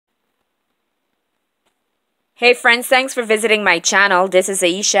Hey friends, thanks for visiting my channel. This is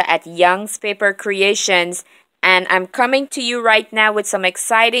Aisha at Youngspapercreations, and I'm coming to you right now with some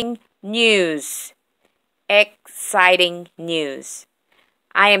exciting news. Exciting news.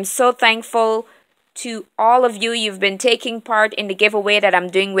 I am so thankful to all of you. You've been taking part in the giveaway that I'm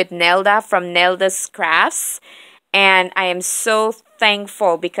doing with Nelda from Nelda's Crafts, and I am so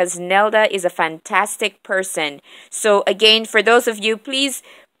thankful because Nelda is a fantastic person. So again, for those of you, please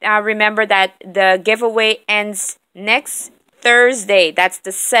remember that the giveaway ends next Thursday. That's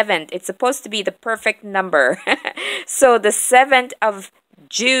the 7th. It's supposed to be the perfect number. So the 7th of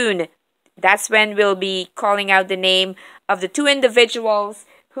June, that's when we'll be calling out the name of the two individuals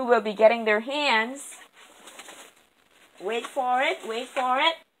who will be getting their hands. Wait for it, wait for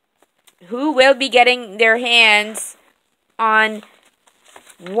it. Who will be getting their hands on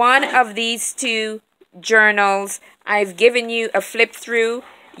one of these two journals. I've given you a flip through.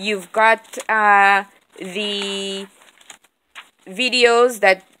 You've got the videos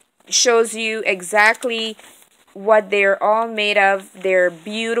that shows you exactly what they're all made of. They're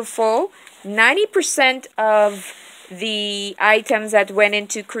beautiful. 90% of the items that went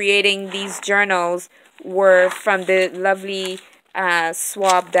into creating these journals were from the lovely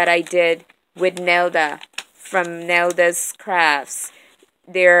swap that I did with Nelda from Nelda's Crafts.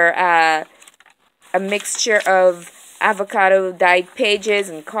 They're a mixture of avocado dyed pages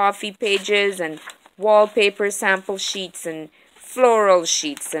and coffee pages and wallpaper sample sheets and floral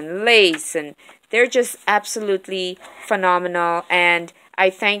sheets and lace, and they're just absolutely phenomenal. And I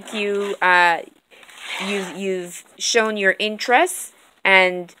thank you. You've shown your interest,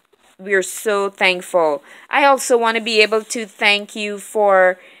 and we're so thankful. I also want to be able to thank you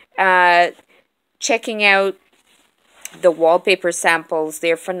for checking out the wallpaper samples.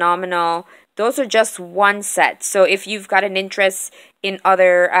 They're phenomenal. Those are just one set. So if you've got an interest in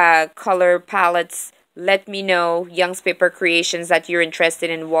other color palettes, let me know. Youngspapercreations, that you're interested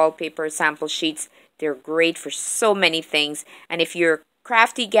in wallpaper sample sheets. They're great for so many things. And if you're a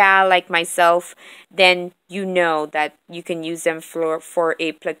crafty gal like myself, then you know that you can use them for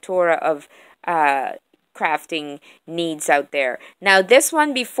a plethora of crafting needs out there. Now this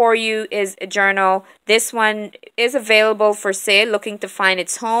one before you is a journal. This one is available for sale, looking to find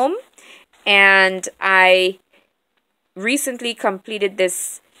its home. And I recently completed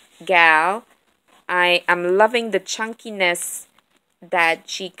this gal. I am loving the chunkiness that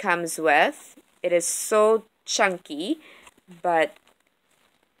she comes with. It is so chunky, but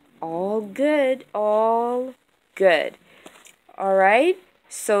all good, all good. Alright,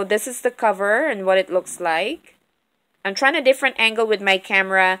 so this is the cover and what it looks like. I'm trying a different angle with my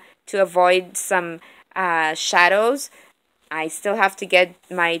camera to avoid some shadows. I still have to get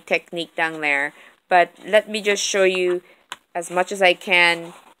my technique down there, but let me just show you as much as I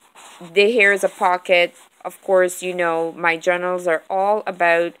can. Here is a pocket. Of course, you know, my journals are all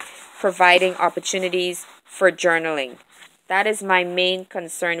about providing opportunities for journaling. That is my main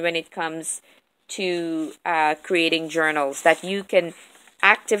concern when it comes to creating journals, that you can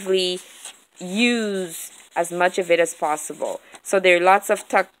actively use as much of it as possible. So there are lots of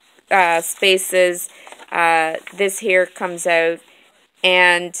tuck spaces. This here comes out,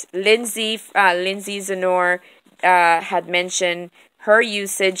 and Lindsay Zanor had mentioned her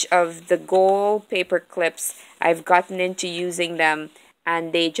usage of the gold paper clips. I've gotten into using them,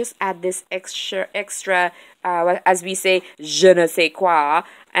 and they just add this extra as we say, je ne sais quoi,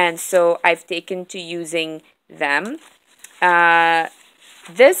 and so I've taken to using them.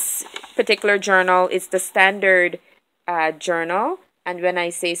 This particular journal is the standard journal, and when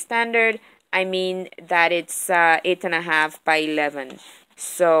I say standard, I mean that it's 8.5 by 11.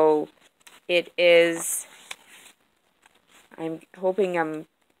 So it is, I'm hoping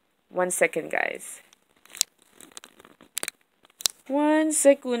 1 second guys. 1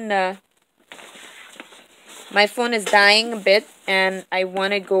 second. My phone is dying a bit, and I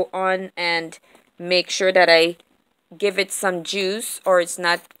want to go on and make sure that I give it some juice, or it's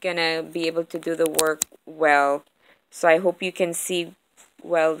not gonna be able to do the work well. So I hope you can see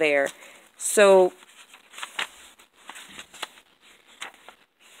well there. So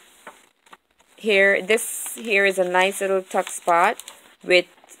this here is a nice little tuck spot with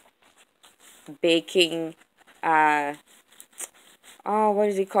baking what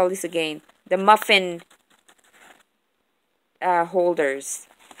does he call this again? The muffin holders.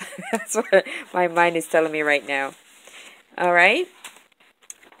 That's what my mind is telling me right now. All right,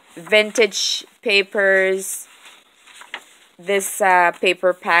 vintage papers. This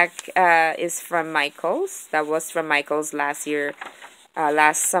paper pack is from Michaels. That was from Michaels last year,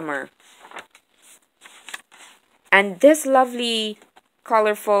 last summer. And this lovely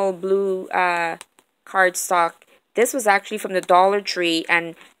colorful blue cardstock. This was actually from the Dollar Tree,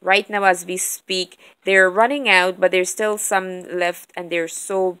 and right now as we speak, they're running out, but there's still some left, and they're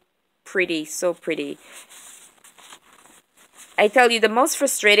so pretty, so pretty. I tell you, the most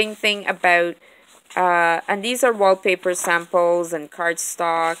frustrating thing about, and these are wallpaper samples and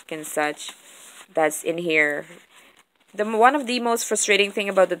cardstock and such that's in here. One of the most frustrating thing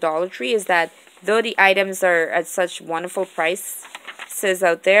about the Dollar Tree is that though the items are at such wonderful prices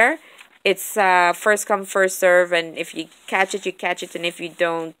out there, it's first come, first serve, and if you catch it, you catch it, and if you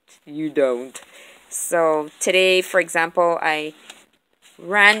don't, you don't. So today, for example, I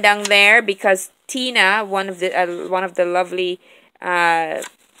ran down there because Tina, one of the lovely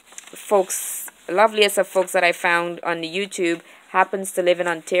folks, loveliest of folks that I found on the YouTube, happens to live in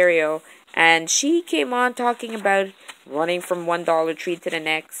Ontario, and she came on talking about running from one Dollar Tree to the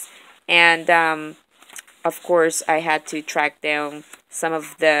next, and of course I had to track down some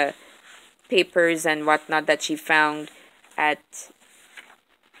of the papers and whatnot that she found at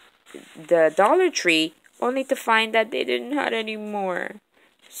the Dollar Tree, only to find that they didn't have any more.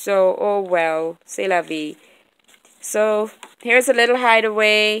 So, oh well, c'est la vie. So, here's a little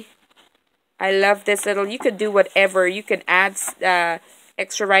hideaway. I love this little, you could do whatever. You can add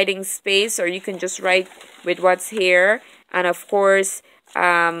extra writing space, or you can just write with what's here. And of course,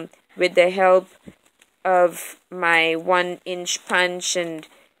 with the help of my 1-inch punch and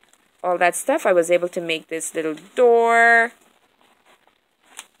all that stuff, I was able to make this little door.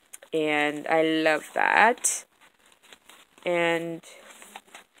 And I love that. And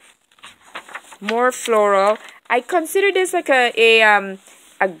more floral. I consider this like a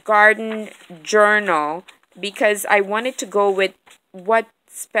garden journal because I wanted to go with what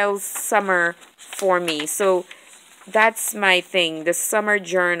spells summer for me. So that's my thing, the summer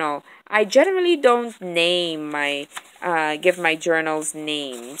journal. I generally don't name my give my journals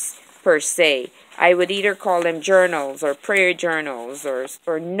names per se. I would either call them journals or prayer journals or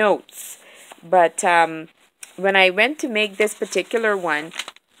notes. But when I went to make this particular one,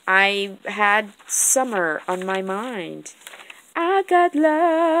 I had summer on my mind. I got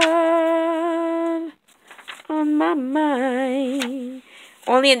love on my mind.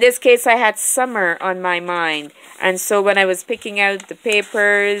 Only in this case, I had summer on my mind. And so when I was picking out the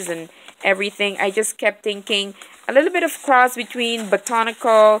papers and everything, I just kept thinking a little bit of cross between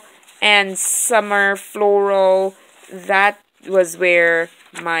botanical and summer floral. That was where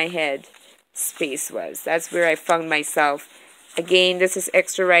my head space was. That's where I found myself. Again, this is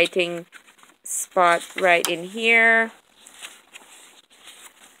extra writing spot right in here.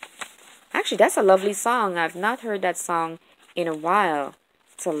 Actually, that's a lovely song. I've not heard that song in a while.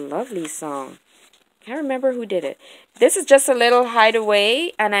 It's a lovely song. Can't remember who did it. This is just a little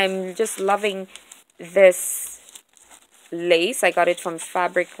hideaway, and I'm just loving this lace. I got it from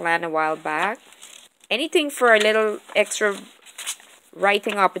Fabric Land a while back. Anything for a little extra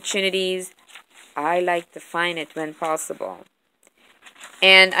writing opportunities, I like to find it when possible.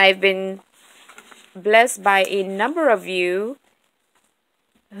 And I've been blessed by a number of you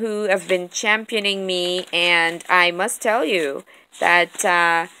who have been championing me, and I must tell you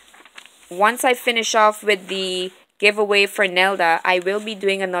that once I finish off with the giveaway for Nelda, I will be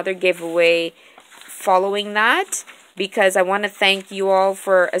doing another giveaway following that, because I want to thank you all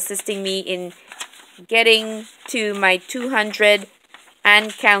for assisting me in getting to my 200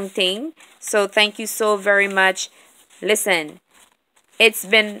 and counting. So thank you so very much. Listen, it's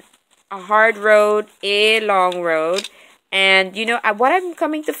been a hard road, a long road. And, you know, what I'm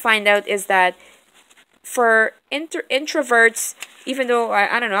coming to find out is that for introverts, even though,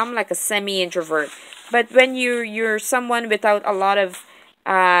 I don't know, I'm like a semi-introvert. But when you're someone without a lot of,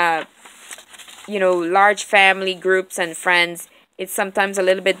 you know, large family groups and friends, it's sometimes a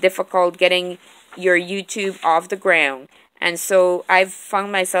little bit difficult getting your YouTube off the ground. And so I've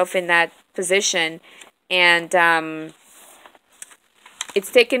found myself in that position. And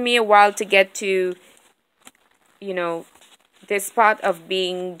it's taken me a while to get to, you know, this spot of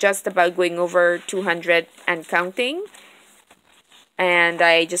being just about going over 200 and counting. And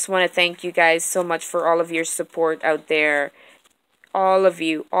I just want to thank you guys so much for all of your support out there. All of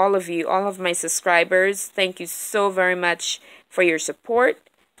you, all of my subscribers. Thank you so very much for your support.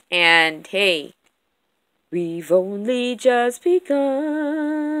 And hey, we've only just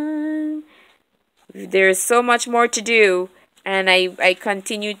begun. There's so much more to do. And I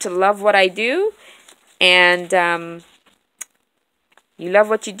continue to love what I do. And you love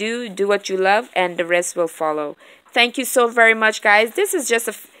what you do what you love, and the rest will follow. Thank you so very much, guys. This is just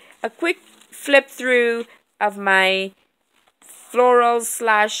a quick flip through of my floral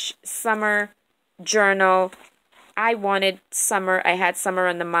 / summer journal. I wanted summer. I had summer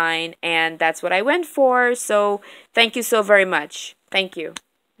on the mind, and that's what I went for. So thank you so very much. Thank you.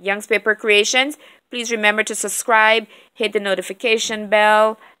 Youngspaper Creations. Please remember to subscribe, hit the notification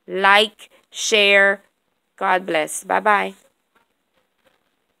bell, like, share. God bless. Bye-bye.